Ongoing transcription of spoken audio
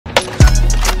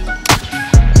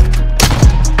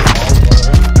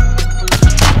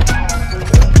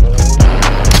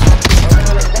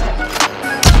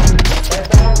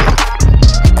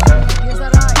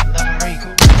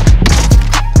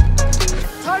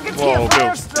Whoa,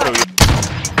 Bill.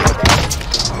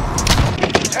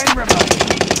 10 remain.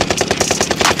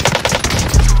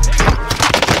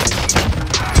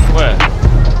 Where?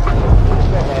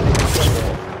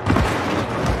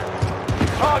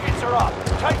 Targets are up.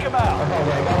 Take them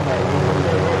out.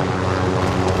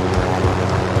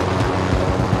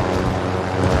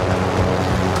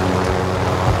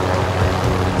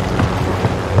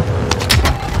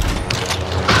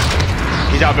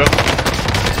 He's out, Bill.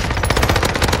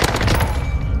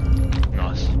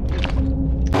 Nice.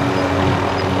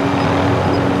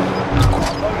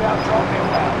 Loadout drop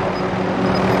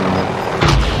inbound.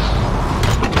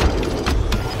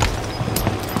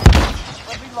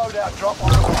 Friendly loadout drop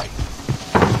on the way.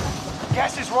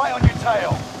 Gas is right on your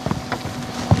tail.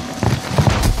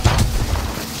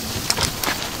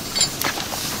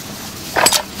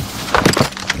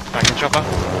 Back in chopper.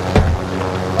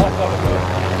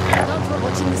 Not for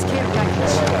watching this care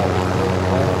package.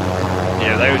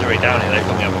 Yeah, they was already down here. They've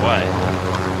gone the other way.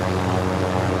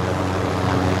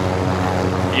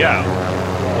 Yeah.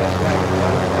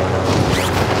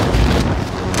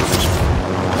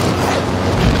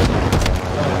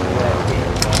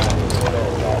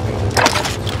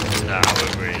 Nah,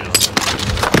 we're really not.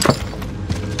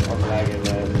 I'm lagging,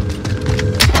 man.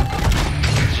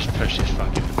 Let's just push this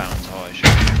fucking bounce high,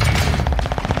 sure.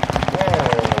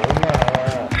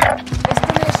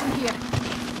 Destination here.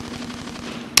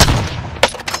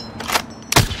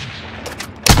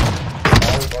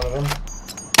 One of them.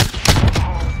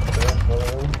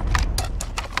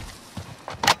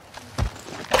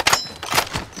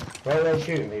 Where are they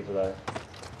shooting people though?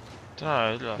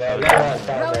 Dunno, look. Down Round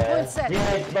there. point set.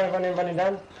 Yeah, running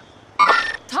down.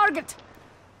 Target.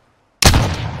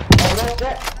 Oh, that's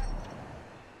it.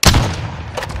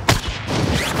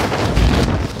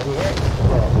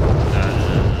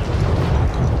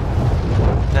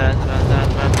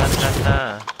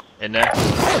 In there.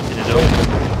 In the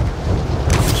door.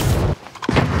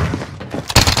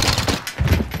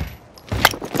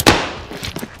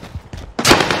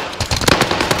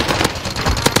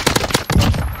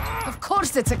 Of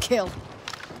course it's a kill.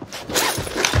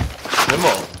 No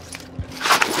more.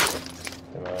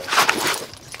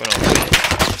 Go on.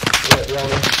 Come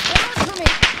on for me.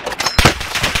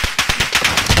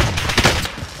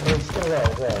 He's still there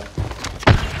as well.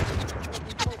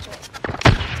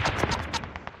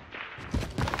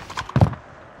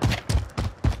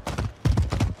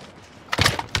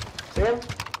 See him?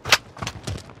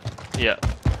 Yeah.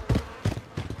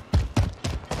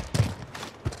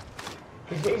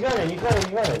 He's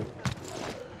running.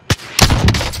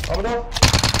 Over there.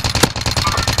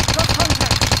 Got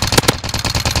contact.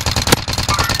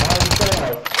 Oh, he's still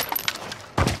alive.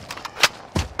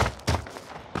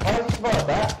 How did you survive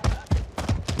that?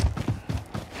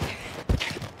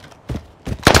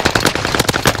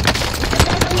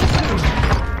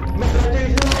 Man, that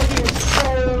dude's lagging so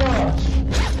much.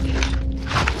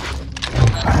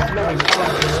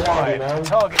 Man.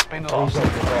 Target's been Oh, lost. he's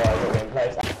got the fire, I've got him in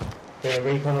place. Doing a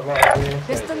recon at right here.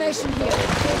 Destination here.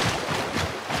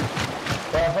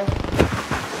 Careful.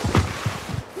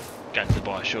 Going to the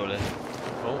buy, surely.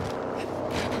 Oh.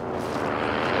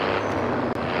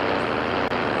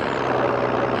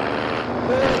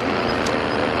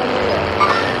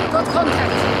 Got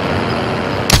contact.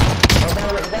 Oh,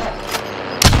 down at the back.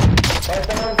 Right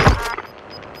down.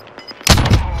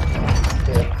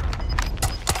 Yeah.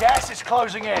 Gas is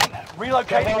closing in.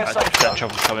 Relocating a safe That zone.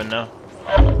 chopper's coming now. No,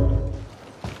 I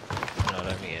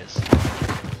don't think it is.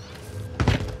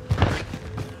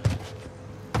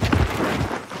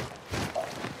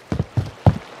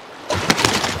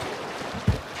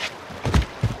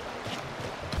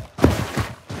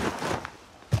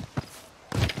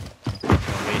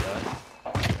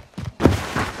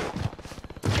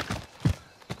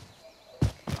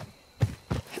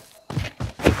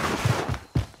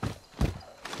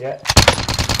 Yeah.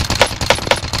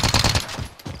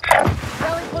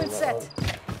 Rally point set.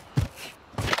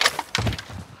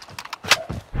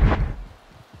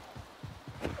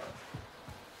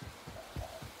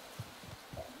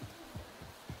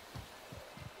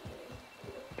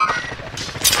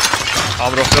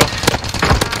 Armored off, Bill.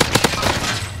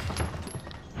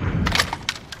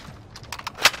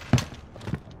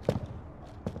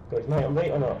 Got his mate on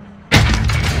beat or not?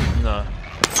 No.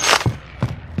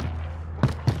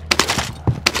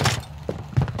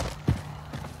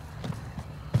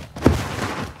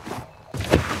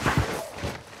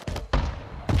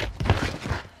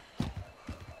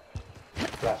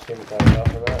 Flash him going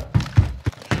after that.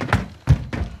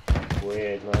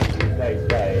 Weird, man.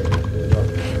 Day.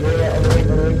 Yeah, on the wing.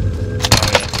 Oh,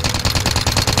 yeah.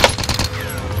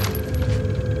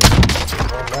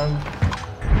 down.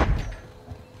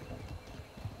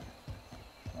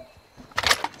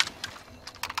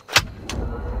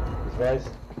 These guys.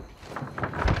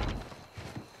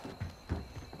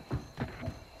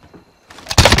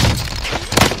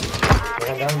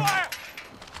 One down.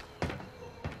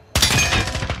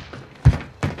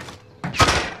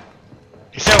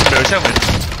 He's helping, he's helping.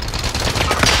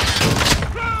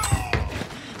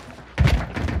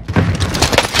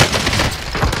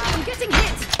 I'm getting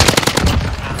hit.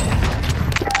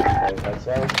 That's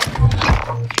right.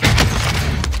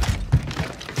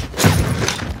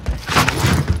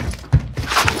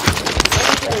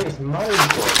 It's money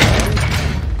for it, man.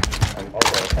 I'm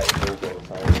gonna take the ball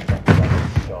so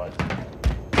shot.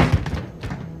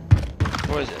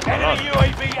 What is it? Enemy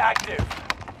UAV active.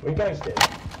 We ghosted. Yeah,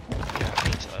 I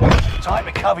think so. Time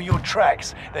to cover your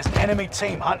tracks. There's an enemy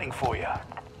team hunting for you.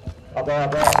 Up there,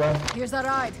 up there, up there. Here's a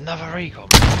ride. Another recon.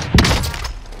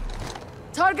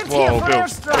 Target here Whoa, for Bill,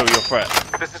 airstrike. Bill, your threat.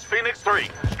 This is Phoenix 3.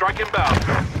 Strike inbound.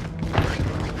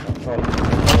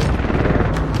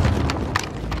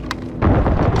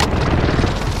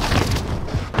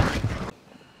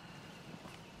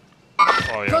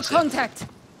 Oh, yeah, Got I see it. contact.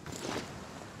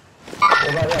 What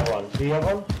about the other one? Do you have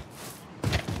one?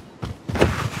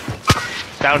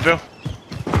 Down, Bill.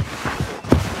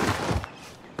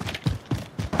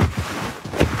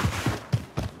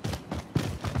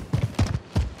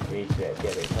 We need to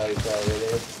get it closer,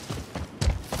 really.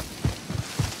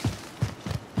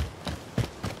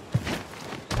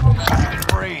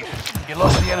 Breathe. You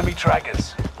lost the enemy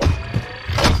trackers.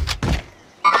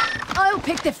 I'll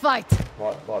pick the fight.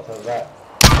 What's over that?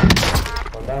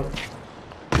 One down.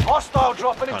 Hostile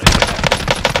dropping into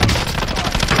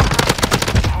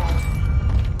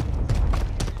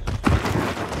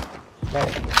Right.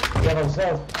 Mate, the other one's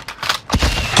south.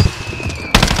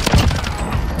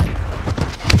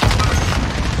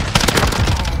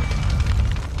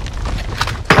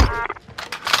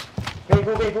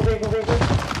 Vehicle.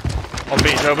 On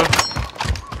beat, Melbourne.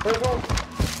 Vehicle.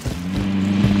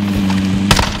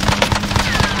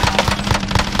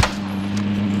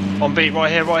 On beat,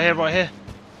 right here.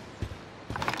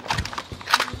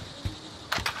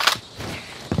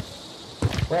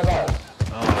 Whereabouts?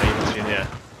 Oh, he must be in here.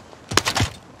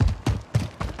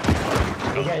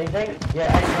 You get anything?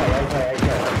 Yeah, AK.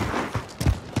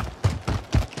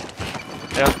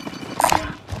 Yeah.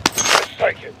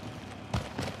 Thank you.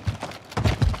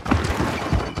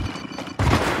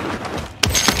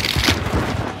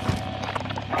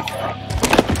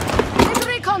 There's a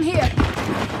recon here.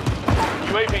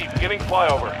 UAV beginning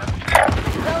flyover.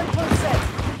 Rally point set.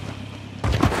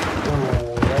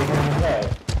 Ooh, they're going to play.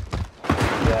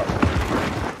 Yeah.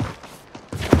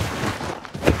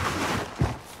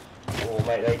 Oh,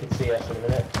 mate, they can see us in a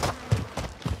minute.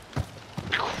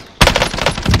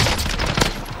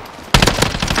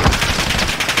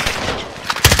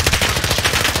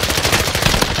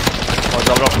 One's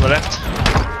on off on the left.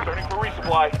 Starting for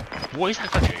resupply. What is that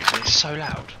fucking using? It's so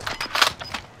loud.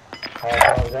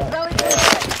 How far is that? Rally point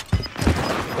set.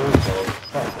 Also,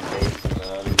 fucking decent,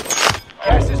 man.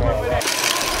 Gas is moving in.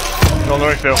 He's on the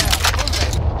roof, Bill.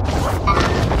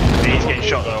 He's getting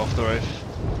shot though off the roof.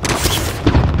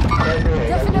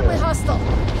 Definitely hostile.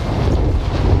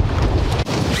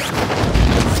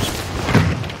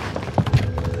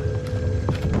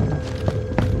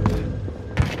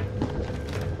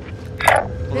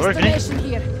 On the roof, isn't he? Destination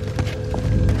here.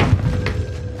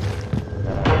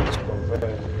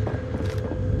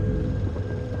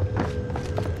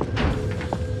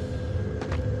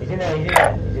 He's in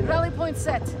there. Rally point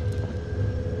set.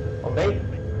 On me?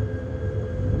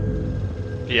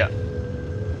 Yeah.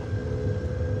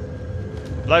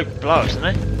 Low blows,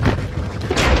 isn't he?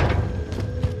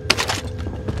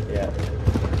 Yeah.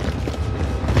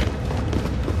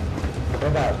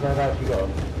 Whereabouts you got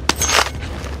him?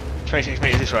 26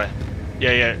 metres this way.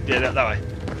 Yeah, that way.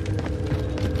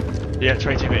 Yeah,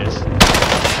 22 metres.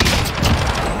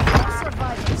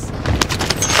 Survivors.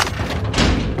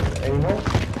 Anyone?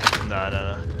 No.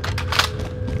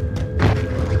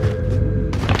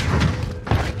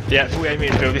 Yeah, 48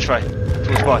 metres, Bill, this way. Towards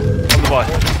the buy. On the buy.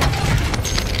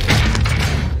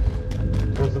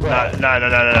 Where's the No,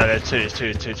 guy? there's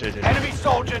two. Enemy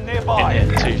soldier In nearby. here,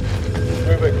 two.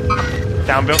 Moving.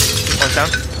 Down, Bill. One's down.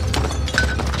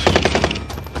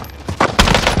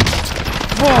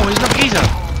 Whoa, he's another geezer.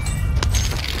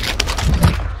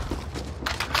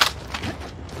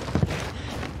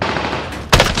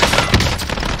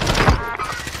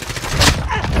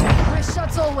 Wrist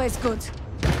shot's always good.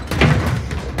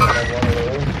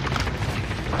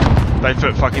 They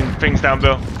put fucking things down,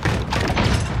 Bill.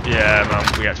 Yeah, man,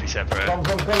 we have to be separate. Come,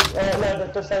 no,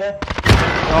 just stay there.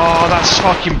 Oh, that's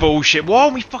fucking bullshit. Why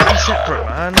aren't we fucking separate,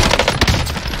 man?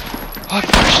 I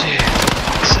pushed it. For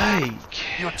fuck's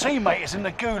sake. Your teammate is in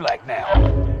the gulag now.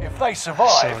 If they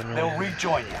survive, So they'll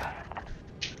rejoin you.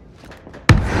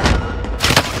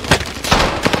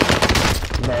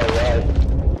 No way.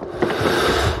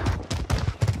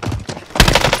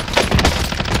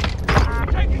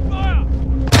 Taking fire!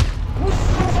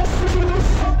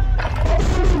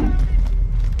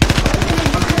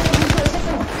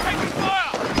 Taking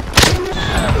fire!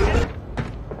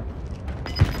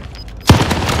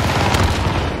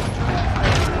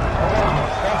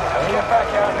 Get back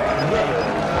out there.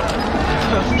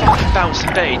 Fucking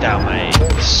bouncing Betty down, mate.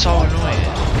 It's so annoying.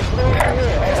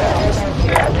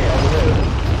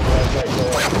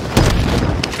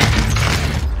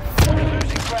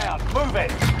 Losing ground. Move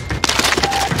it.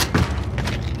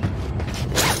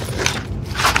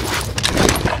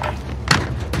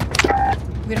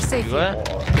 We're safe You here. were?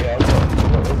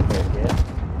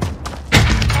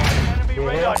 Enemy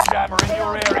radar jammer in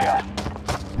your area.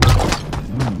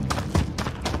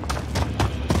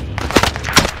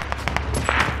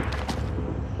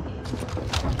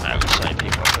 I've got so many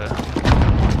people up there.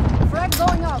 Frag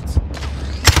going out.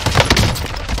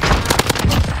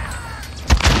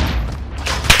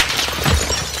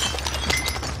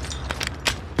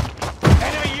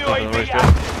 Enemy UAV Always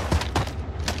active.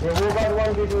 Yeah, what about the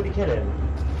one who's already killing?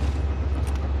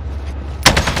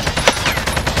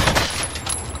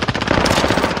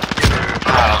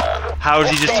 How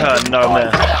did he just turn? No,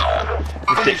 man.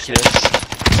 Ridiculous.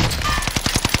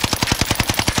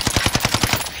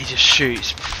 He just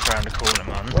shoots around the corner,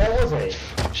 man. Where was he?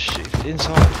 Shoot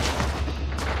inside.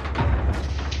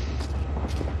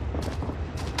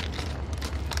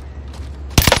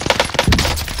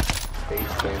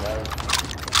 Beastly, man.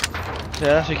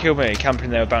 Yeah, that's what killed me. Camping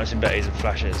there with bouncing betties and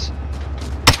flashes.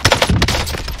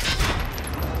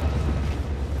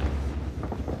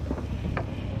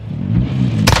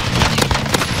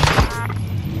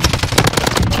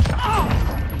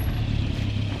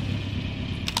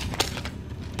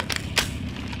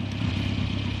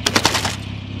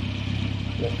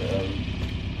 Look at him.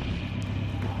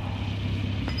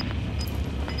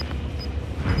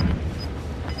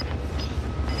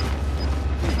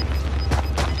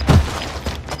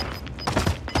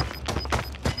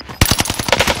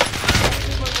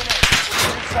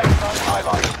 Safe zone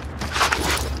highlight.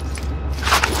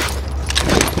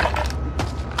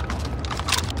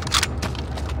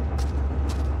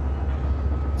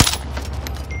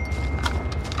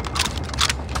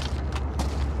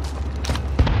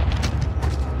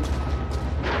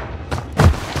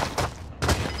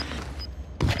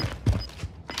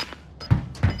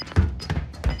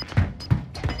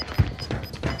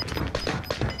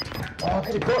 Oh, I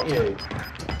could have got you.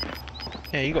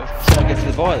 Yeah, you got to get to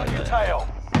the buy then, mate. Tail.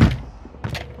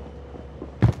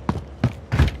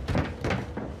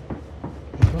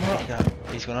 Yeah,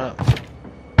 he's gone up.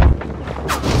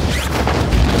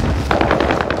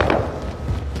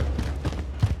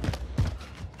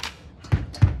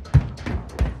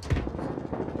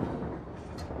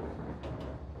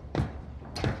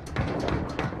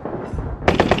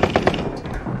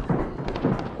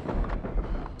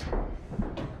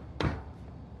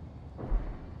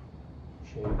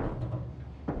 Shoot.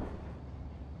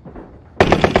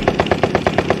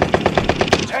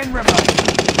 10 remain.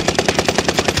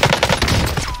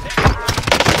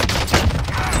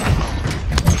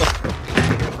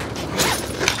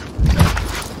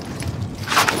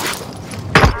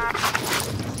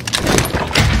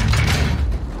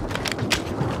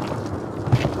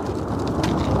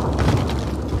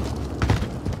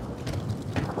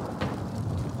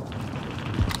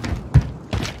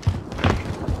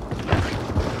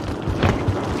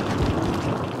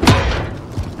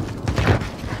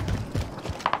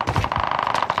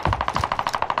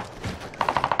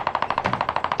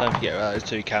 Don't forget about those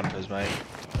two campers, mate.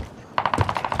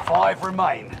 5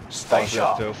 remain. Stay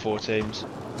sharp. Field, 4 teams.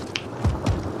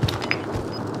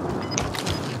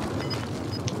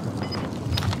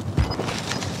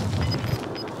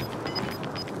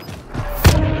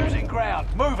 Losing ground.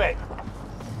 Move it.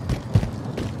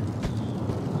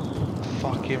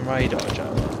 Fucking radar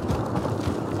jammer.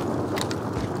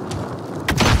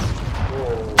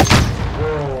 Whoa.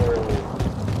 Whoa.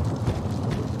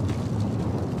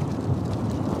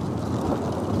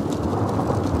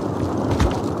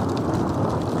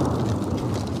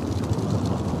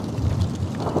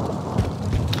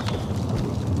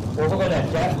 What have I got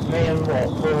left, Jack? Me and what?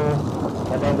 4.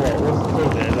 And then what? What's the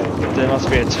team? There must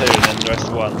be a 2 and then the rest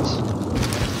are 1s.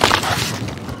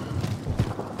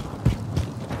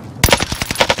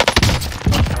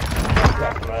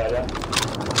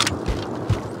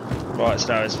 Right, so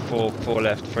now there's four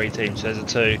left, 3 teams. So there's a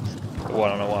 2, a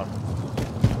 1 and a 1.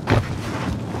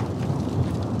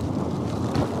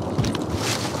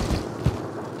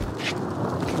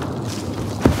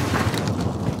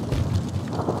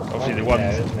 Obviously the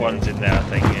one's in there, I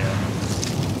think, yeah.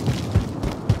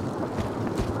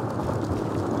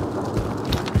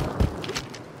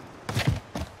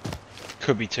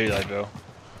 Could be 2 though, Bill.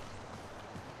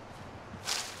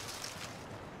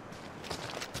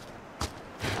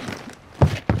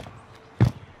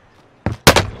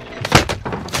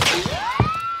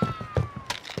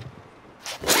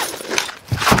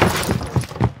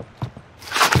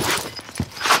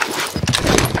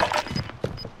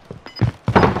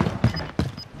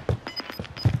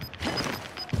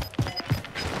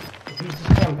 He's just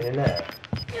camping in there.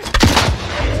 You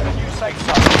say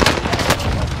so.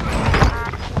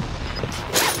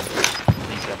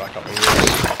 Needs to go back up the wall.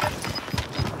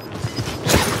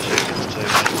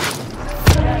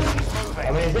 Gas is moving. I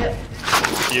mean, is it?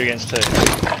 You against 2.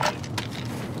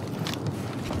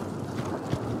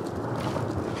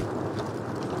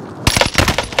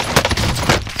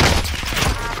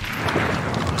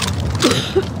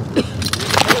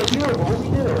 Hey, you're what are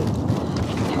you doing?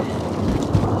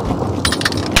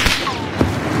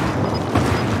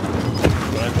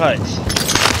 Got no place.